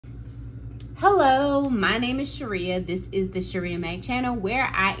Hello, my name is Shirria. This is the Shirria Mac channel where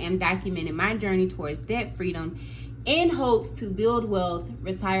I am documenting my journey towards debt freedom in hopes to build wealth,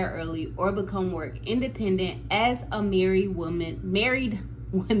 retire early, or become work independent as a married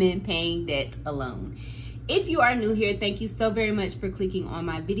woman paying debt alone. If you are new here, thank you so very much for clicking on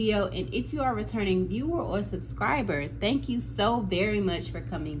my video. And if you are a returning viewer or subscriber, thank you so very much for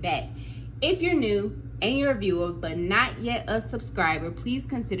coming back. If you're new and you're a viewer but not yet a subscriber, please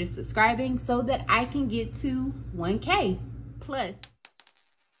consider subscribing so that I can get to 1K plus.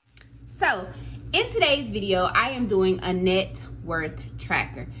 So in today's video, I am doing a net worth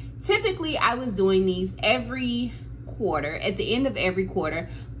tracker. Typically, I was doing these every quarter, at the end of every quarter.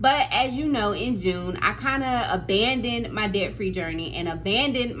 But as you know, in June, I kind of abandoned my debt-free journey and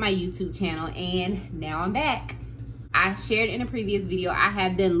abandoned my YouTube channel, and now I'm back. I shared in a previous video, I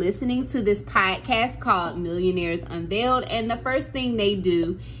have been listening to this podcast called Millionaires Unveiled, and the first thing they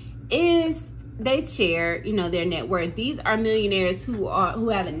do is they share, their net worth. These are millionaires who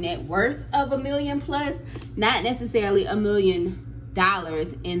have a net worth of $1 million plus, not necessarily $1 million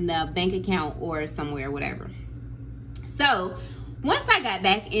in the bank account or somewhere, whatever. So once I got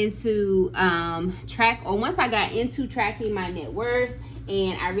back into once I got into tracking my net worth,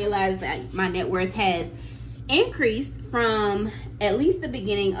 and I realized that my net worth has increased from at least the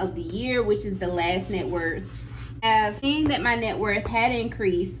beginning of the year, which is the last net worth. Seeing that my net worth had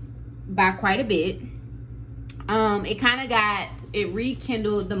increased by quite a bit, it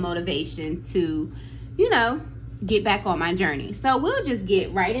rekindled the motivation to, get back on my journey. So we'll just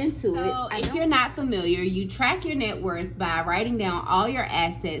get right into it. If you're not familiar, you track your net worth by writing down all your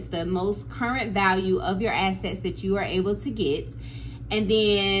assets, the most current value of your assets that you are able to get. And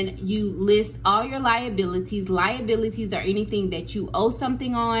then you list all your liabilities. Liabilities are anything that you owe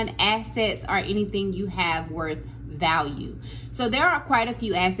something on. Assets are anything you have worth value. So there are quite a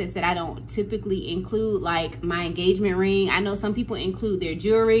few assets that I don't typically include, like my engagement ring. I know some people include their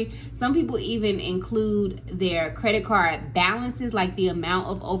jewelry. Some people even include their credit card balances, like the amount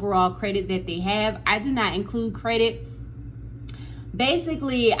of overall credit that they have. I do not include credit.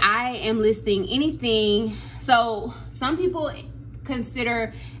 Basically, I am listing anything. So some people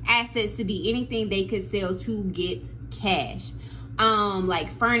consider assets to be anything they could sell to get cash,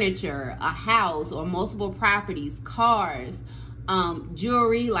 like furniture, a house, or multiple properties, cars,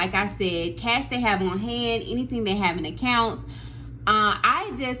 jewelry, like I said, cash they have on hand, anything they have in accounts.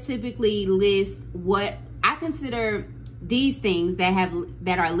 I just typically list what I consider these things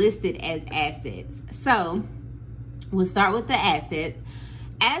that are listed as assets. So we'll start with the assets.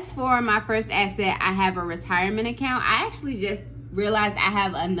 As for my first asset, I have a retirement account. I actually just realized I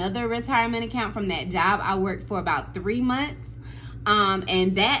have another retirement account from that job I worked for about 3 months.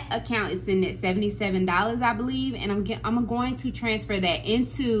 And that account is sitting at $77, I believe. And I'm going to transfer that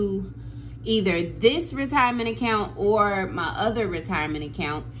into either this retirement account or my other retirement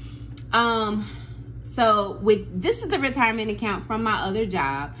account. This is the retirement account from my other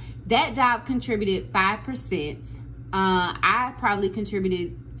job. That job contributed 5%. I probably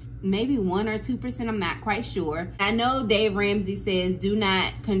contributed maybe 1 or 2%. I'm not quite sure. I know Dave Ramsey says do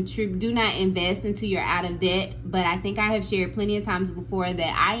not invest until you're out of debt, but I think I have shared plenty of times before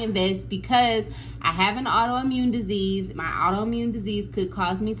that I invest because I have an autoimmune disease. My autoimmune disease could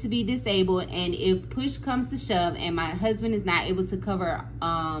cause me to be disabled, and if push comes to shove and my husband is not able to cover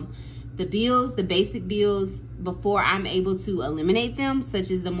the basic bills before I'm able to eliminate them, such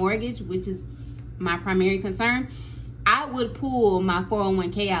as the mortgage, which is my primary concern, I would pull my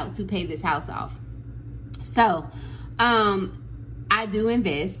 401k out to pay this house off. So I do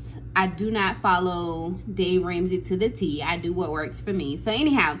invest. I do not follow Dave Ramsey to the T. I do what works for me. So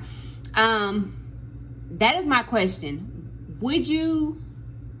anyhow, that is my question. Would you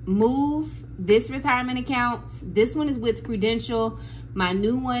move this retirement account? This one is with Prudential. My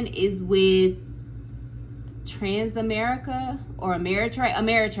new one is with Transamerica or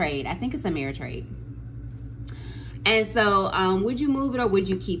Ameritrade. I think it's Ameritrade. And so would you move it or would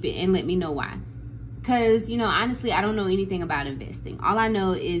you keep it? And let me know why. Because, honestly, I don't know anything about investing. All I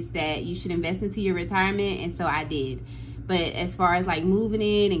know is that you should invest into your retirement, and so I did. But as far as like moving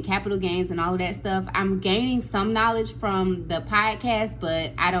it and capital gains and all of that stuff, I'm gaining some knowledge from the podcast,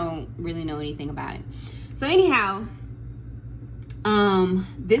 but I don't really know anything about it. So anyhow,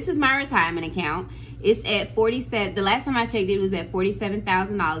 this is my retirement account. It's at 47. The last time I checked, it was at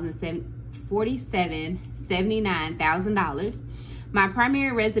 $47,000 and $79,000. My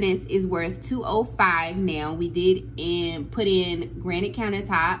primary residence is worth $205 now. We did put in granite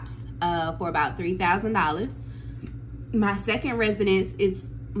countertops for about $3,000. My second residence is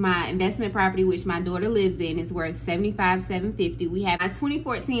my investment property, which my daughter lives in, is worth $75,750. We have my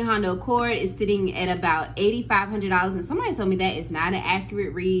 2014 Honda Accord is sitting at about $8,500, and somebody told me that is not an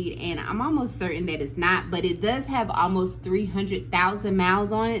accurate read, and I'm almost certain that it's not, but it does have almost 300,000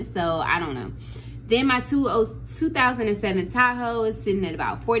 miles on it, so I don't know. Then my 2007 Tahoe is sitting at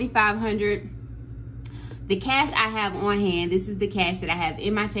about $4,500. The cash I have on hand, this is the cash that I have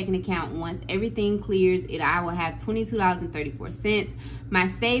in my checking account. Once everything clears, I will have $22.34. My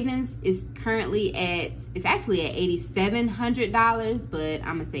savings is currently it's actually at $8,700, but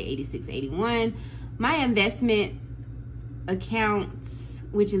I'm gonna say $8,681. My investment account,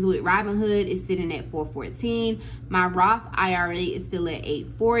 which is with Robinhood, is sitting at $414. My Roth IRA is still at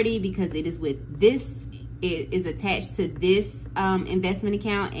 $840 because it is with this, it is attached to this investment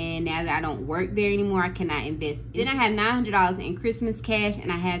account, and now that I don't work there anymore, I cannot invest. Then I have $900 in Christmas cash,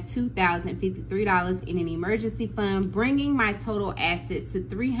 and I had $2,053 in an emergency fund, bringing my total assets to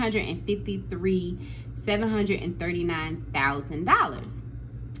 $353,739,000.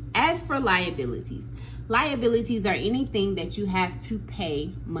 As for liabilities, liabilities are anything that you have to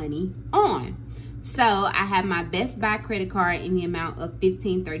pay money on. So I have my Best Buy credit card in the amount of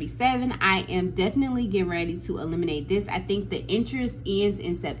 $1,537. I am definitely getting ready to eliminate this. I think the interest ends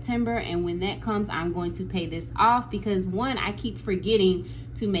in September, and when that comes, I'm going to pay this off because, one, I keep forgetting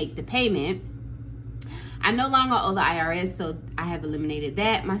to make the payment. I no longer owe the IRS, so I have eliminated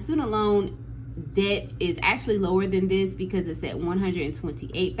that. My student loan debt is actually lower than this because it's at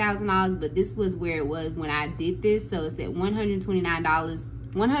 $128,000, but this was where it was when I did this, so it's at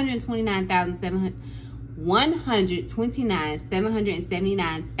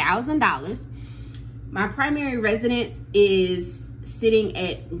 $129,779,000. My primary residence is sitting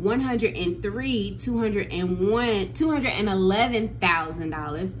at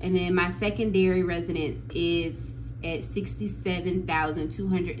 $211,000, and then my secondary residence is at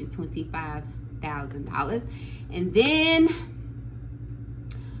 $67,225,000, and then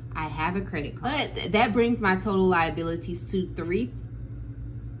I have a credit card. But that brings my total liabilities to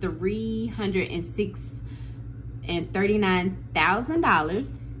 $339,000.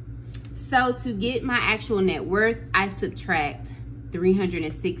 So to get my actual net worth, I subtract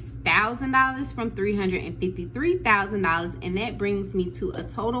 $306,000 from $353,000, and that brings me to a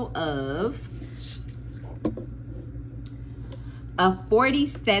total of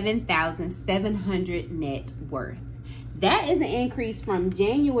 $47,700 net worth. That is an increase from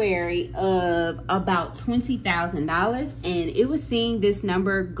January of about $20,000, and it was seeing this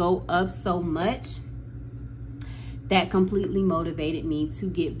number go up so much that completely motivated me to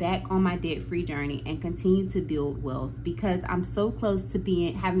get back on my debt-free journey and continue to build wealth, because I'm so close to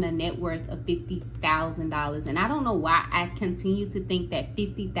having a net worth of $50,000, and I don't know why I continue to think that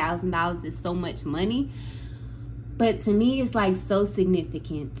 $50,000 is so much money, but to me it's like so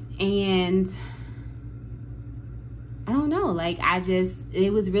significant. And I don't know, like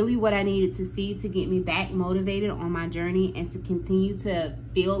it was really what I needed to see to get me back motivated on my journey and to continue to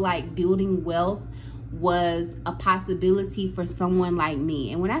feel like building wealth was a possibility for someone like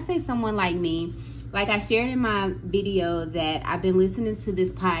me. And when I say someone like me, like I shared in my video that I've been listening to this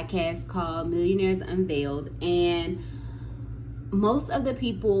podcast called Millionaires Unveiled, and most of the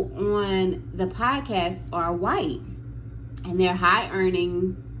people on the podcast are white, and they're high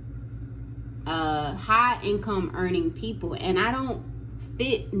income earning people, and I don't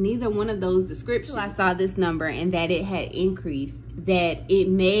fit neither one of those descriptions. I saw this number and that it had increased, that it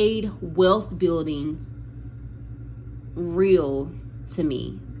made wealth building real to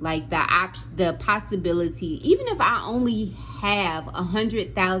me. Like the possibility, even if I only have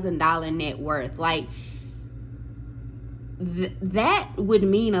 $100,000 net worth, like that would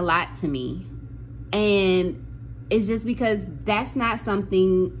mean a lot to me. And it's just because that's not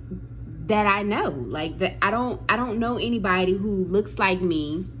something that I know. Like that I don't know anybody who looks like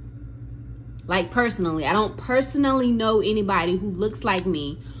me. Like personally, I don't personally know anybody who looks like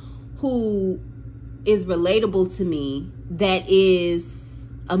me, who is relatable to me, that is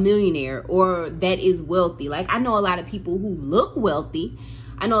a millionaire or that is wealthy. Like I know a lot of people who look wealthy.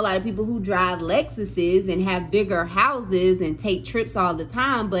 I know a lot of people who drive Lexuses and have bigger houses and take trips all the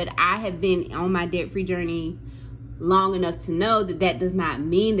time, but I have been on my debt-free journey long enough to know that that does not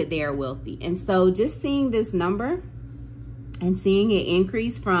mean that they are wealthy. And so just seeing this number and seeing it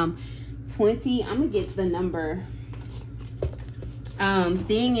increase from 20, I'm gonna get the number,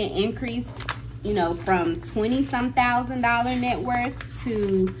 seeing it increase, you know, from $20-some thousand net worth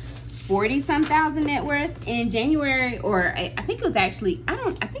to $40-some thousand net worth in January, or I think it was actually,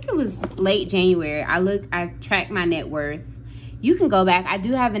 I think it was late January. I tracked my net worth. You can go back. I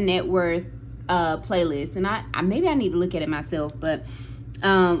do have a net worth playlist, and I maybe I need to look at it myself, but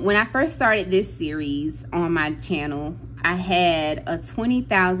When I first started this series on my channel, I had a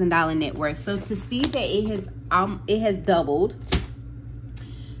 $20,000 net worth. So to see that it has doubled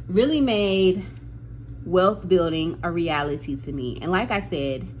really made wealth building a reality to me. And like I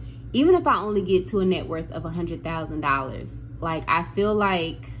said, even if I only get to a net worth of $100,000, like, I feel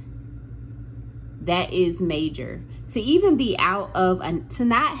like that is major. To even be out of to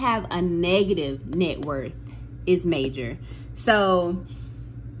not have a negative net worth is major. So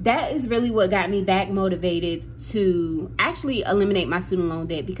that is really what got me back motivated to actually eliminate my student loan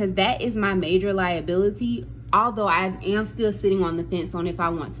debt, because that is my major liability. Although I am still sitting on the fence on if I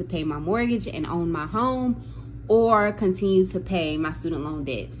want to pay my mortgage and own my home or continue to pay my student loan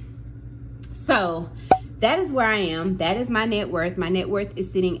debt. So that is where I am. That is my net worth. My net worth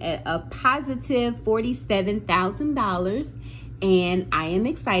is sitting at a positive $47,000, and I am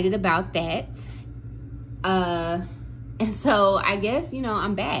excited about that. And so I guess, you know,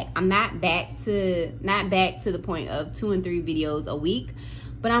 I'm back. I'm not back to the point of 2 and 3 videos a week,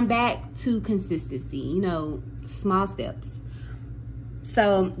 but I'm back to consistency, you know, small steps.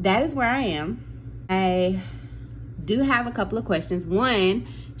 So that is where I am. I do have a couple of questions. One,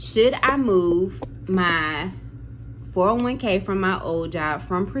 should I move my 401k from my old job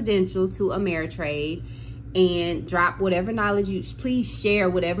from Prudential to Ameritrade and drop whatever knowledge please share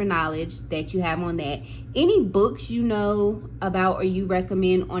whatever knowledge that you have on that. Any books you know about or you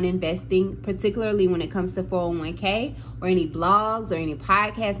recommend on investing, particularly when it comes to 401k, or any blogs or any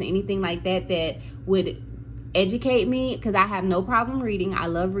podcasts or anything like that that would educate me, because I have no problem reading. I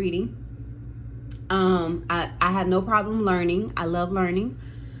love reading. I have no problem learning. I love learning,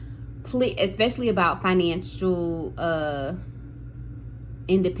 especially about financial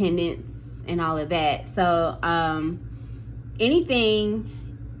independence and all of that. So anything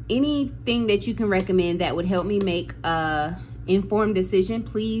that you can recommend that would help me make a informed decision,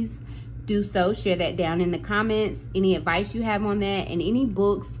 please do so. Share that down in the comments. Any advice you have on that, and any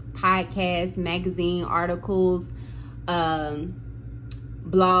books, podcasts, magazine articles,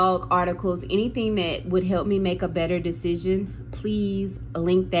 blog articles, anything that would help me make a better decision, please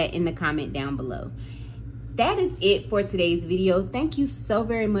link that in the comment down below. That is it for today's video. Thank you so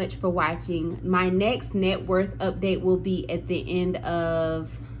very much for watching. My next net worth update will be at the end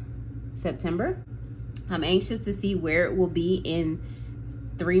of September. I'm anxious to see where it will be in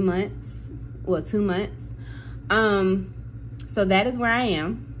 3 months, well, 2 months. So that is where I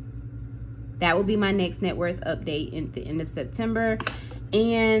am. That will be my next net worth update at the end of September,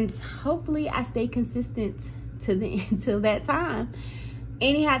 and hopefully I stay consistent until that time.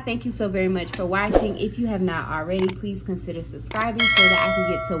 Anyhow, thank you so very much for watching. If you have not already, please consider subscribing so that I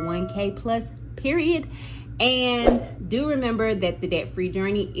can get to 1K plus, period. And do remember that the debt-free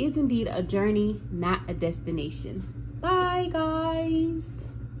journey is indeed a journey, not a destination. Bye, guys.